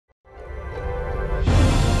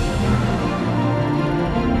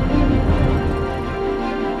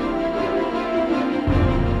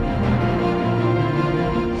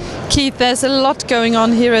Keith, there's a lot going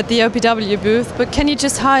on here at the OPW booth, but can you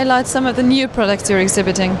just highlight some of the new products you're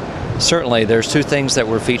exhibiting? Certainly. There's two things that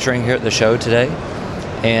we're featuring here at the show today.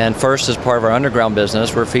 And first, as part of our underground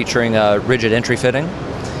business, we're featuring a rigid entry fitting,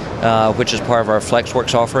 which is part of our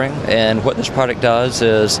FlexWorks offering. And what this product does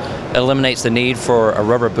is eliminates the need for a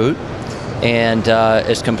rubber boot, and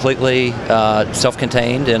is completely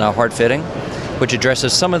self-contained in a hard fitting, which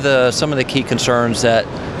addresses some of the key concerns that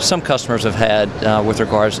some customers have had with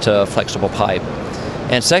regards to flexible pipe.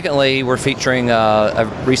 And secondly, we're featuring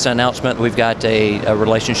a recent announcement. We've got a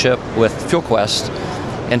relationship with FuelQuest,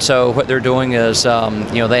 and so what they're doing is,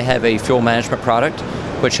 they have a fuel management product,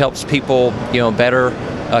 which helps people, better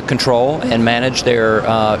control and manage their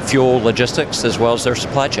fuel logistics as well as their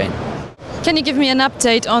supply chain. Can you give me an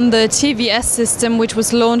update on the TVS system, which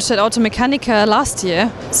was launched at Automechanica last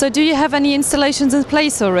year? So do you have any installations in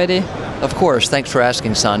place already? Of course, thanks for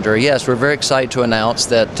asking, Sandra. Yes, we're very excited to announce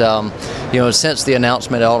that, since the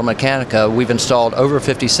announcement at Automechanica, we've installed over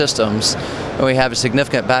 50 systems, and we have a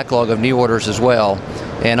significant backlog of new orders as well.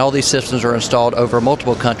 And all these systems are installed over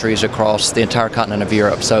multiple countries across the entire continent of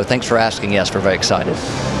Europe. So thanks for asking. Yes, we're very excited.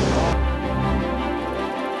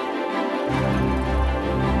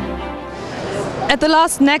 At the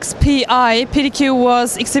last NACSSHOW PEI, PDQ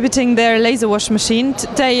was exhibiting their laser wash machine.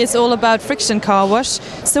 Today is all about friction car wash.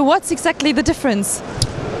 So what's exactly the difference?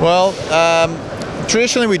 Well,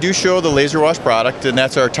 traditionally we do show the laser wash product, and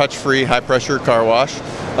that's our touch-free high-pressure car wash.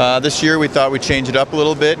 This year we thought we'd change it up a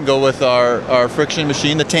little bit and go with our friction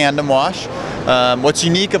machine, the tandem wash. What's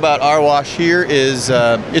unique about our wash here is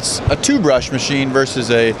it's a 2-brush machine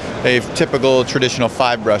versus a typical traditional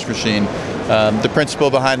 5-brush machine. The principle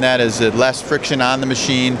behind that is less friction on the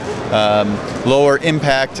machine, lower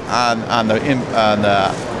impact on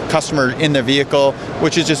the customer in the vehicle,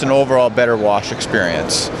 which is just an overall better wash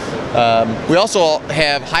experience. We also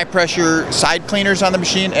have high pressure side cleaners on the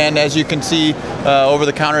machine, and as you can see over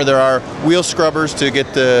the counter, there are wheel scrubbers to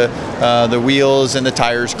get the wheels and the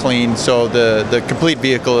tires clean. So the complete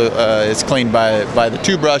vehicle is cleaned by the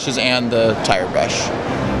 2 brushes and the tire brush.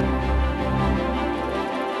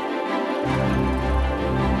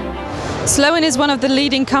 Sloan is one of the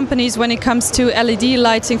leading companies when it comes to LED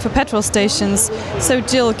lighting for petrol stations. So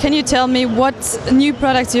Jill, can you tell me what new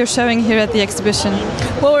products you're showing here at the exhibition?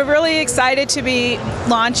 Well, we're really excited to be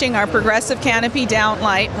launching our progressive canopy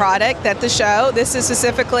downlight product at the show. This is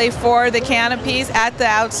specifically for the canopies at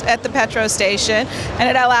the petrol station, and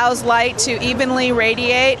it allows light to evenly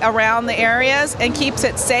radiate around the areas and keeps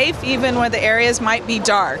it safe even when the areas might be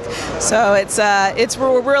dark. So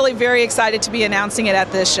we're really very excited to be announcing it at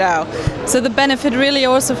this show. So the benefit really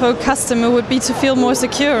also for a customer would be to feel more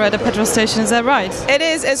secure at a petrol station, is that right? It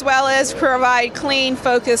is, as well as provide clean,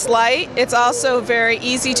 focused light. It's also very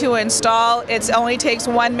easy to install. It only takes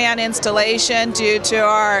one-man installation due to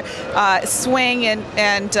our swing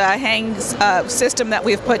and hang system that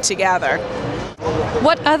we've put together.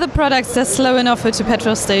 What other products does Sloan offer to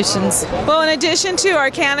petrol stations? Well, in addition to our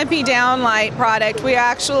canopy downlight product, we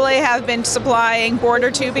actually have been supplying border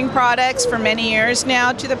tubing products for many years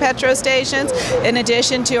now to the petrol stations, in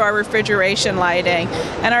addition to our refrigeration lighting.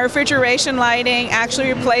 And our refrigeration lighting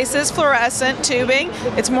actually replaces fluorescent tubing.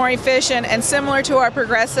 It's more efficient, and similar to our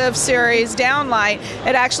progressive series downlight,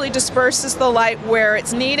 it actually disperses the light where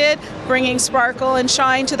it's needed, bringing sparkle and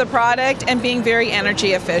shine to the product and being very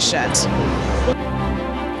energy efficient.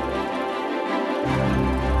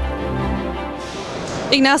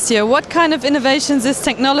 Ignacio, what kind of innovations is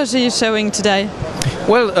Tanknology showing today?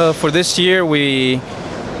 Well, for this year we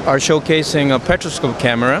are showcasing a petroscope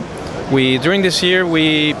camera. During this year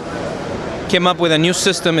we came up with a new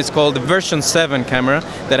system. It's called the version 7 camera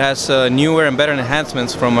that has newer and better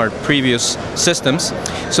enhancements from our previous systems.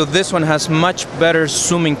 So this one has much better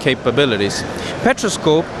zooming capabilities.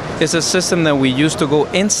 Petroscope is a system that we use to go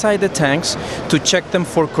inside the tanks to check them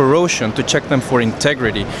for corrosion, to check them for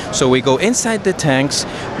integrity. So we go inside the tanks,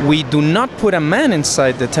 we do not put a man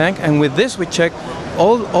inside the tank, and with this we check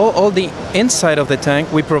all the inside of the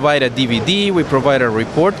tank. We provide a DVD, we provide a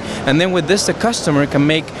report, and then with this the customer can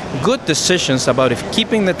make good decisions about if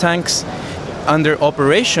keeping the tanks under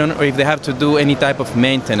operation or if they have to do any type of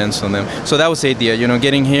maintenance on them. So that was the idea,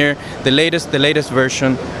 getting here the latest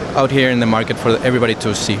version out here in the market for everybody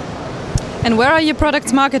to see. And where are your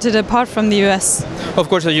products marketed apart from the US? Of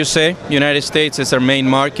course, as you say, United States is our main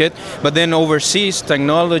market, but then overseas,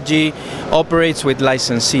 Tanknology operates with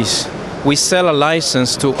licensees. We sell a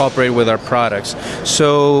license to operate with our products.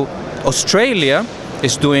 So Australia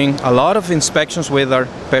is doing a lot of inspections with our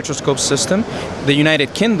petroscope system. The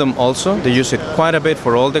United Kingdom also, they use it quite a bit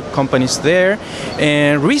for all the companies there.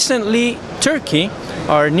 And recently, Turkey,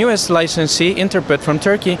 our newest licensee, Interpret from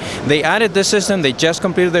Turkey, they added this system. They just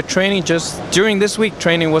completed their training. Just during this week,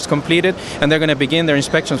 training was completed, and they're going to begin their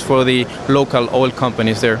inspections for the local oil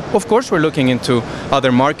companies there. Of course, we're looking into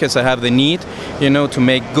other markets that have the need, to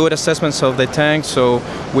make good assessments of the tank. So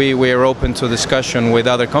we are open to discussion with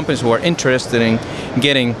other companies who are interested in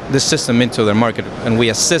getting this system into their market, and we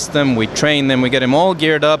assist them, we train them, we get them all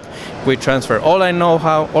geared up, we transfer all our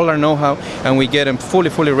know-how, and we get them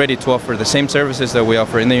fully ready to offer the same services that we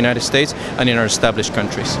offer in the United States and in our established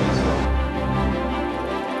countries.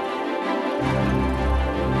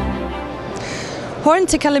 Horn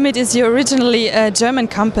TECALEMIT is originally a German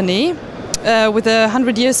company with a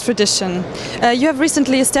 100 years tradition. You have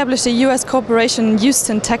recently established a US corporation in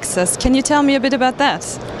Houston, Texas. Can you tell me a bit about that?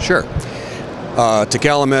 Sure.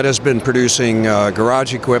 TECALEMIT has been producing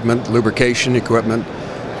garage equipment, lubrication equipment,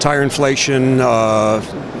 tire inflation,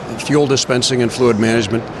 fuel dispensing and fluid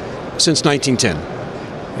management since 1910.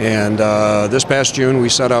 And this past June we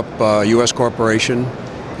set up a U.S. corporation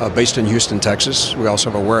based in Houston, Texas. We also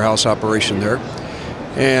have a warehouse operation there.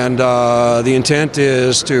 And the intent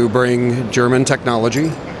is to bring German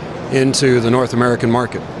technology into the North American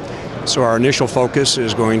market. So our initial focus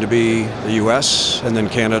is going to be the U.S. and then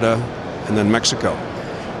Canada and then Mexico.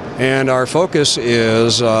 And our focus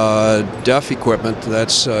is DEF equipment,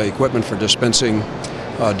 that's equipment for dispensing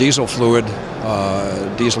diesel fluid,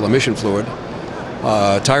 diesel emission fluid,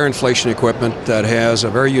 tire inflation equipment that has a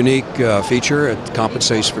very unique feature. It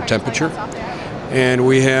compensates for temperature. And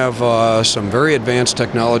we have some very advanced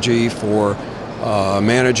technology for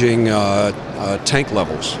managing tank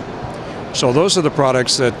levels. So those are the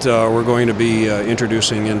products that we're going to be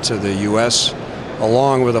introducing into the U.S.,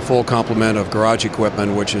 along with a full complement of garage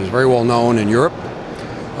equipment, which is very well known in Europe,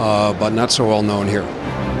 but not so well known here.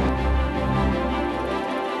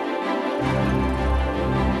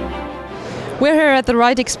 We're here at the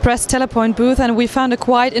Right Express TelaPoint booth, and we found a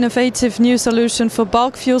quite innovative new solution for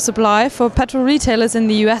bulk fuel supply for petrol retailers in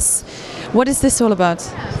the US. What is this all about?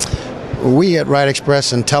 We at Right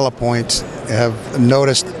Express and TelaPoint have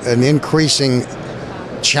noticed an increasing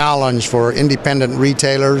challenge for independent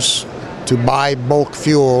retailers to buy bulk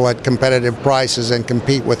fuel at competitive prices and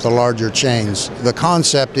compete with the larger chains. The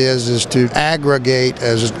concept is to aggregate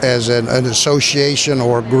as an association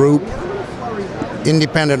or group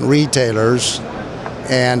independent retailers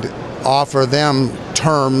and offer them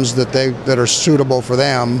terms that are suitable for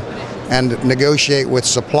them, and negotiate with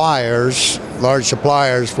suppliers, large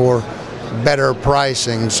suppliers, for better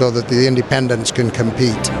pricing so that the independents can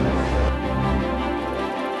compete.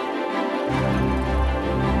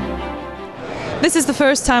 This is the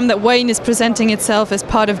first time that Wayne is presenting itself as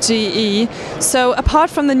part of GE. So apart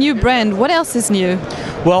from the new brand, what else is new?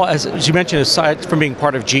 Well, as you mentioned, aside from being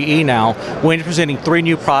part of GE now, Wayne is presenting 3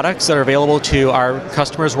 new products that are available to our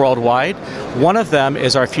customers worldwide. One of them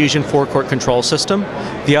is our Fusion forecourt control system.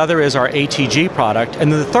 The other is our ATG product.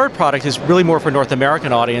 And then the third product is really more for North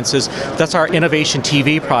American audiences. That's our Innovation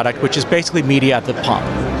TV product, which is basically media at the pump.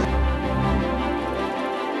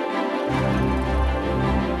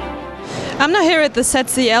 I'm now here at the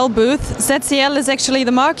ZCL booth. ZCL is actually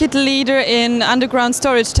the market leader in underground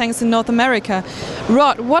storage tanks in North America.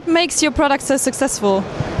 Rod, what makes your product so successful?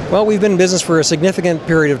 Well, we've been in business for a significant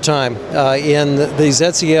period of time. In the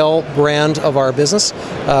ZCL brand of our business,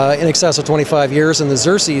 in excess of 25 years, and the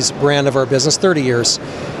Xerxes brand of our business, 30 years.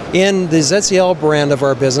 In the ZCL brand of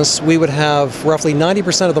our business, we would have roughly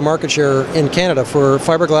 90% of the market share in Canada for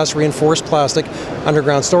fiberglass reinforced plastic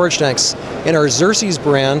underground storage tanks. In our Xerxes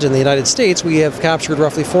brand in the United States, we have captured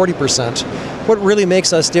roughly 40%. What really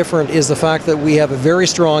makes us different is the fact that we have a very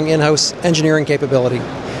strong in-house engineering capability.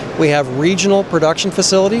 We have regional production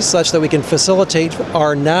facilities such that we can facilitate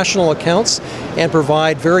our national accounts and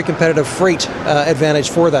provide very competitive freight advantage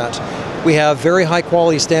for that. We have very high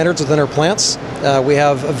quality standards within our plants. We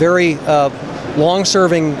have a very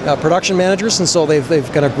long-serving production managers, and so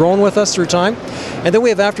they've kind of grown with us through time. And then we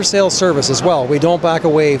have after-sales service as well. We don't back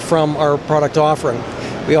away from our product offering.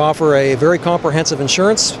 We offer a very comprehensive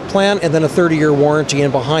insurance plan and then a 30-year warranty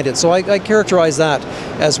in behind it. So I characterize that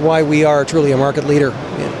as why we are truly a market leader.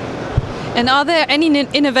 And are there any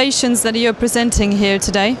innovations that you're presenting here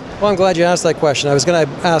today? Well, I'm glad you asked that question. I was going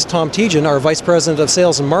to ask Tom Tejan, our Vice President of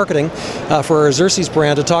Sales and Marketing for our Xerxes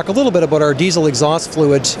brand, to talk a little bit about our diesel exhaust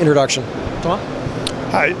fluid introduction. Tom?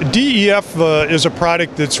 Hi. DEF is a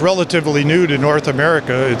product that's relatively new to North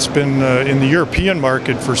America. It's been in the European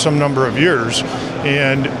market for some number of years,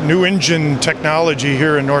 and new engine technology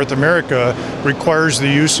here in North America requires the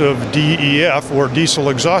use of DEF, or diesel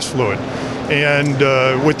exhaust fluid.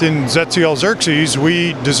 And within ZCL Xerxes,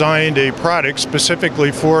 we designed a product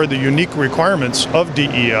specifically for the unique requirements of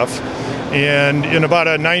DEF. And in about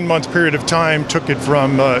a 9-month period of time, took it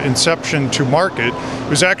from inception to market. It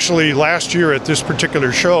was actually last year at this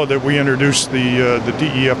particular show that we introduced the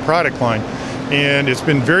DEF product line. And it's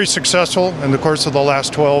been very successful in the course of the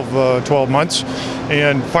last 12 months.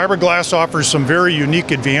 And fiberglass offers some very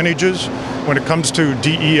unique advantages when it comes to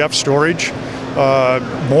DEF storage.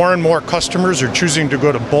 More and more customers are choosing to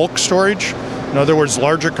go to bulk storage. In other words,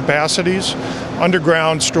 larger capacities.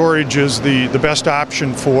 Underground storage is the best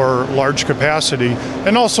option for large capacity,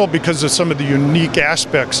 and also because of some of the unique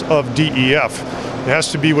aspects of DEF. It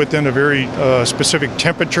has to be within a very specific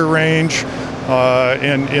temperature range,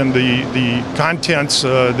 and the contents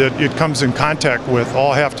that it comes in contact with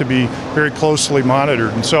all have to be very closely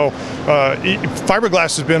monitored. And so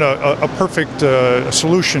fiberglass has been a perfect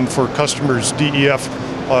solution for customers' DEF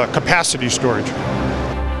capacity storage.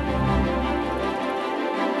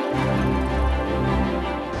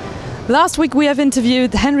 Last week we have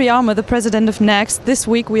interviewed Henry Armour, the president of NACSS. This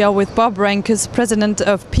week we are with Bob Renkes, president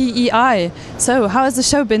of PEI. So how has the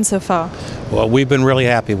show been so far? Well, we've been really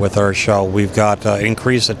happy with our show. We've got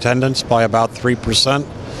increased attendance by about 3%.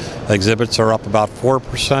 Exhibits are up about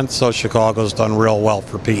 4%, so Chicago's done real well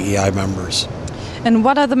for PEI members. And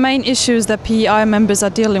what are the main issues that PEI members are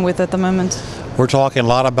dealing with at the moment? We're talking a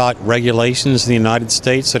lot about regulations in the United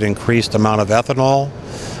States that increased amount of ethanol,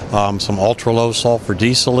 some ultra-low sulfur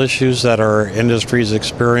diesel issues that our industry's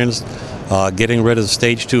experienced, getting rid of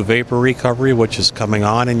stage 2 vapor recovery, which is coming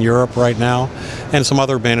on in Europe right now, and some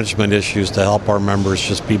other management issues to help our members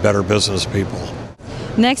just be better business people.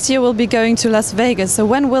 Next year we'll be going to Las Vegas, so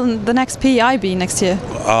when will the next PEI be next year?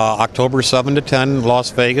 October 7 to 10,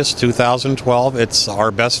 Las Vegas, 2012. It's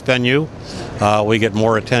our best venue. We get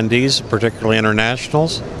more attendees, particularly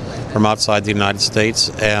internationals from outside the United States,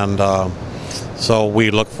 and so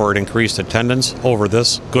we look for an increased attendance over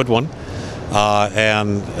this good one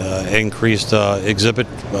and increased exhibit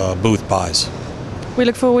booth buys. We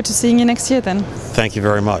look forward to seeing you next year then. Thank you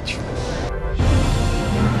very much.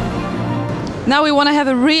 Now we want to have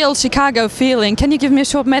a real Chicago feeling. Can you give me a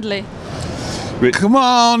short medley? Come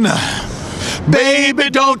on, baby,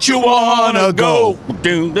 don't you wanna go?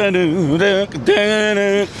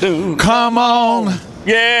 Come on,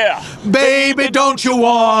 yeah, baby, don't you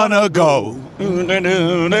wanna go?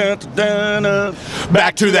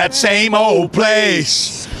 Back to that same old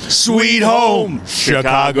place, sweet home,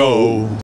 Chicago.